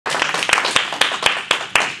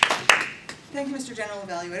Thank you, Mr. General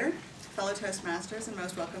Evaluator, fellow Toastmasters, and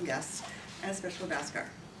most welcome guests, and especially Bhaskar.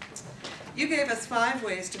 You gave us 5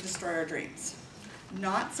 ways to destroy our dreams.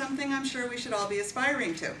 Not something I'm sure we should all be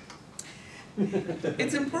aspiring to.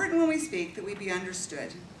 It's important when we speak that we be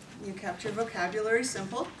understood. You kept your vocabulary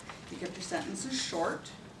simple, you kept your sentences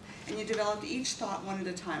short, and you developed each thought one at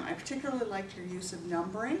a time. I particularly liked your use of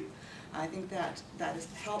numbering. I think that has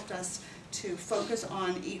helped us to focus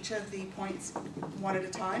on each of the points one at a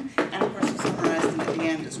time, and of course you summarized them at the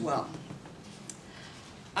end as well.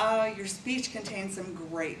 Your speech contained some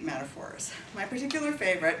great metaphors. My particular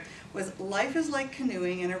favorite was, life is like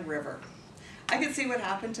canoeing in a river. I could see what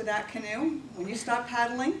happened to that canoe. When you stopped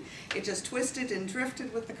paddling, it just twisted and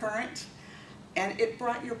drifted with the current, and it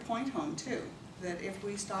brought your point home too, that if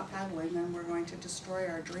we stop paddling, then we're going to destroy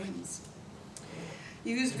our dreams.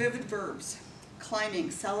 You used vivid verbs, climbing,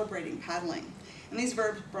 celebrating, paddling, and these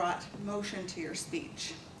verbs brought motion to your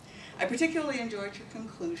speech. I particularly enjoyed your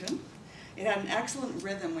conclusion. It had an excellent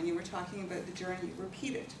rhythm when you were talking about the journey. You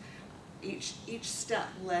repeated. Each step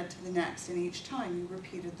led to the next, and each time you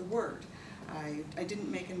repeated the word. I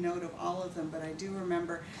didn't make a note of all of them, but I do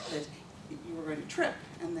remember that you were going to trip,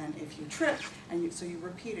 and then if you tripped, and so you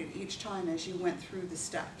repeated each time as you went through the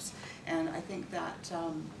steps. And I think that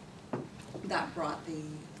that brought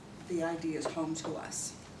the ideas home to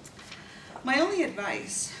us. My only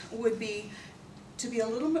advice would be to be a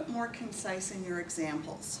little bit more concise in your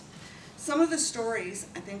examples. Some of the stories,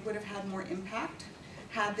 I think, would have had more impact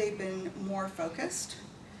had they been more focused.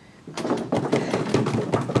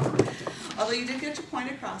 Although you did get your point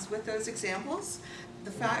across with those examples,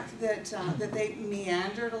 the fact that, that they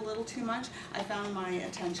meandered a little too much, I found my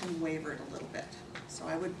attention wavered a little bit. So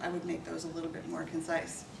I would make those a little bit more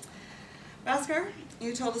concise. Bhaskar,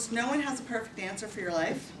 you told us no one has a perfect answer for your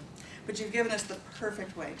life, but you've given us the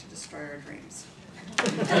perfect way to destroy our dreams.